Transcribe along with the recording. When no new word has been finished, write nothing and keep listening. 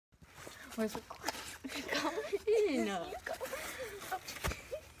Where's the come in?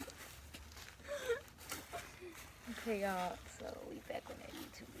 Okay, y'all. So we back on that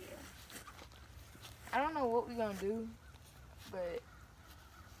YouTube video. I don't know what we're gonna do, but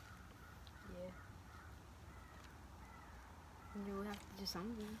yeah. We'll have to do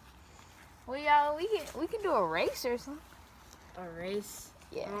something. Well, y'all, we can do a race or something. A race?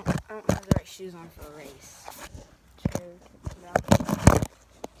 Yeah. I don't have the right shoes on for a race. True.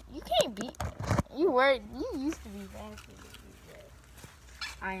 You can't beat. You used to be faster than me, but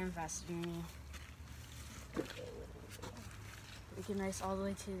I am faster than you. We can race all the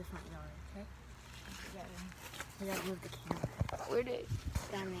way to the front yard, okay? We gotta move the camera. where did?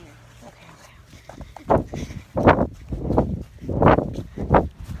 Down there. Okay.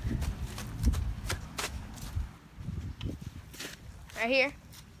 Right here.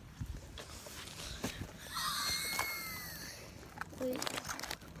 Wait.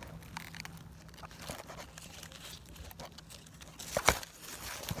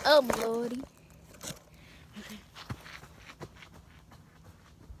 Oh, lordy. Okay.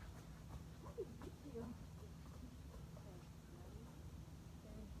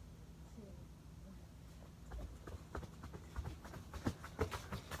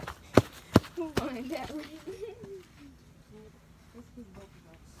 Who wanted that one?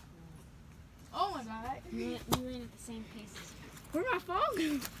 Oh my God. You ran at the same pace as me. Where'd my phone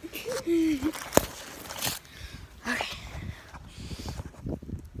go? Okay.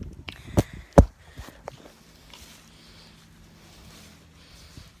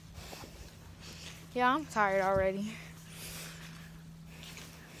 Yeah, I'm tired already.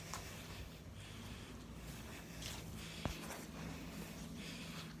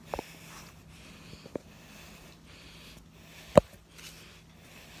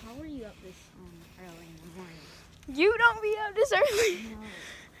 How were you up this early in the morning? You don't be up this early. No.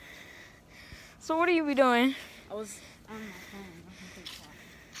 So what do you be doing? I was on my phone. Looking for the clock.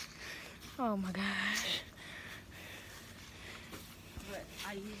 Oh my gosh. But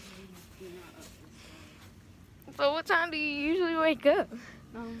I usually do not up this early. So what time do you usually wake up?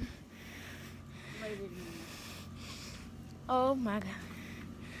 Later than you. Oh my God.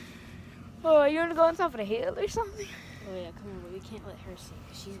 Oh, you want to go on top of the hill or something? Oh yeah, come on, but we can't let her see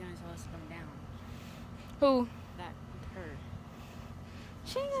because she's gonna tell us to come down. Who? That her.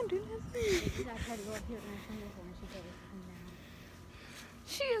 She ain't gonna do nothing. I tried to go up here and I found her and she told us to come down.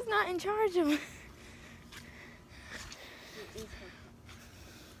 She is not in charge of it. It is her.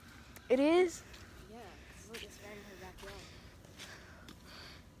 It is? Yeah, look, it's right in her backyard.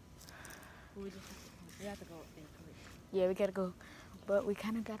 We have to go up there quick. Yeah, we gotta go. But we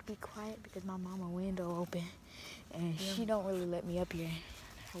kind of gotta be quiet because my mama window open. And she don't really let me up here.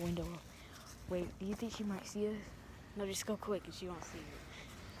 Her window open. Wait, do you think she might see us? No, just go quick and she won't see you.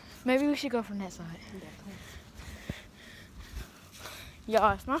 Maybe we should go from that side. Yeah, come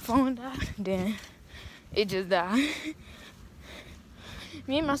on. Y'all, if my phone died, then it just died.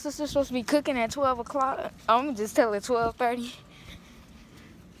 Me and my sister's supposed to be cooking at 12 o'clock. I'm gonna just tell her 12:30.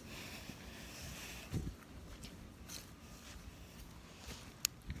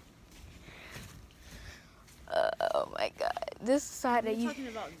 Oh my God. This side that You're you... talking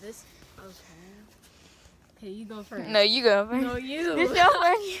about this? Okay, you go first. No, you go first. No, you. This your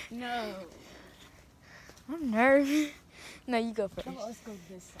first? No. I'm nervous. No, you go first. Come on, let's go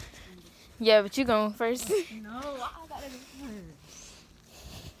this side. Yeah, but you going first. No, I gotta go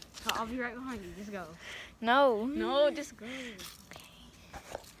first. I'll be right behind you. Just go. No. No, just go. Okay.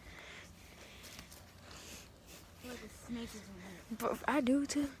 Look, the snake is in there. But I do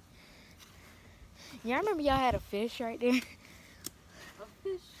too. Yeah, I remember y'all had a fish right there. A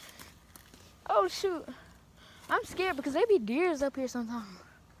fish? Oh shoot. I'm scared because they be deers up here sometimes.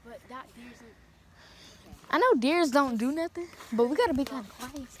 But that deer's in... I know deers don't do nothing, but we gotta be kind of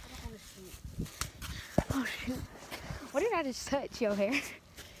quiet. Oh shoot. What did I just touch? Your hair?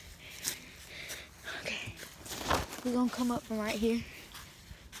 Okay. We're gonna come up from right here.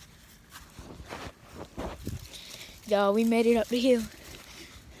 Y'all, we made it up the hill.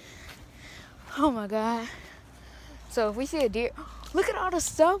 Oh my God. So if we see a deer, look at all the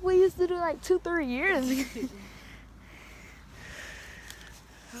stuff we used to do like 2-3 years ago.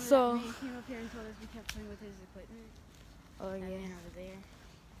 So, He came up here and told us we kept playing with his equipment. oh That yeah. man over there.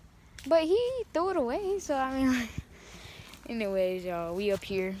 But he threw it away, so I mean, like, anyways, y'all, we up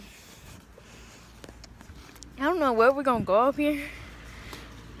here. I don't know where we're gonna go up here,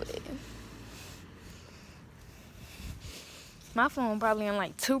 but my phone probably on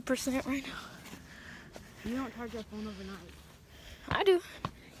like 2% right now. You don't charge your phone overnight. I do.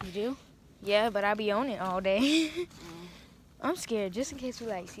 You do? Yeah, but I be on it all day. I'm scared just in case we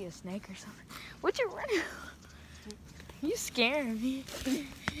like see a snake or something. What you running? You scaring me.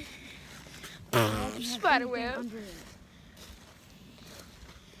 Spider web.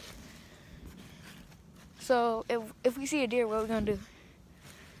 So if we see a deer, what we gonna do?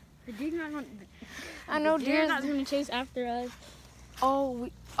 The deer's not gonna. I know They're deer's not gonna chase after us.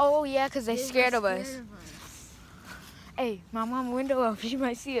 Oh yeah, cause they scared of us. Scared of us. Hey, my mom window up. She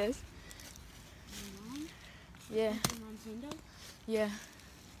might see us. Your mom? Yeah, Your mom's window? yeah.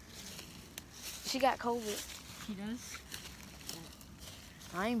 She got COVID. She does.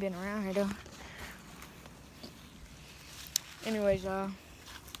 I ain't been around her though. Anyways, y'all.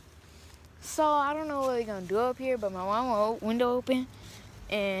 So I don't know what we're gonna do up here, but my mom window open,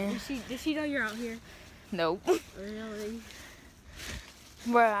 and Did she know you're out here? nope. Really?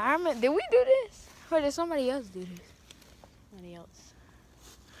 Bro, I remember. Did we do this, or did somebody else do this? Somebody else.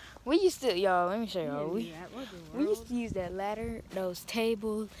 We used to, y'all. Let me show y'all. Yeah, We used to use that ladder, those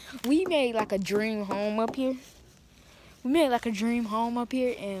tables. We made like a dream home up here. We made like a dream home up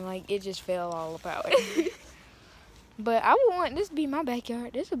here, and like it just fell all apart. But I would want this to be my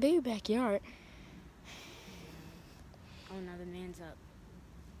backyard. This is a big backyard. Oh no, the man's up.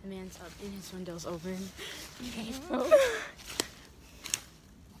 The man's up and his window's open.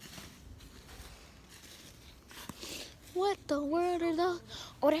 What the world is that?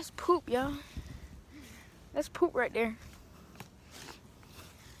 Oh, that's poop, y'all. That's poop right there.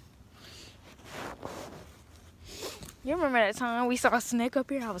 You remember that time we saw a snake up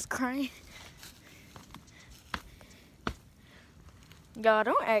here? I was crying. Y'all,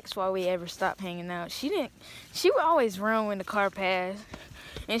 don't ask why we ever stopped hanging out. She would always run when the car passed.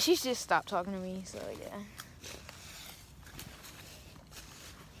 And she just stopped talking to me, so yeah.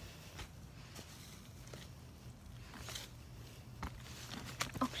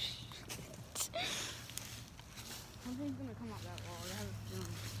 Oh, shit. Something's gonna come out that wall. I have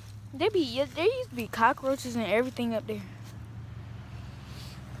a feeling. There used to be cockroaches and everything up there.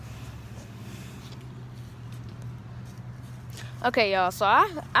 Okay, y'all. So I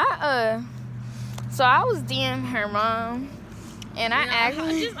was DMing her mom, and I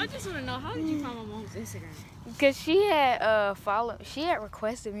actually I just want to know, how did you find my mom's Instagram? because she had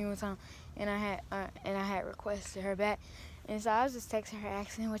requested me one time, and I had requested her back, and so I was just texting her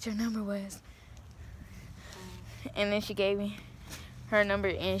asking what your number was, and then she gave me her number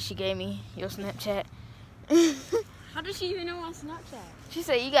and she gave me your Snapchat. How does she even know on Snapchat? She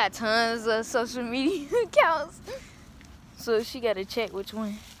said you got tons of social media accounts. So she got to check which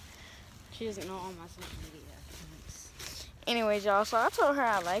one. She doesn't know all my social media accounts. Anyways, y'all, so I told her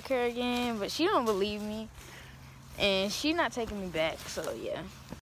I like her again, but she don't believe me. And she not taking me back, so yeah.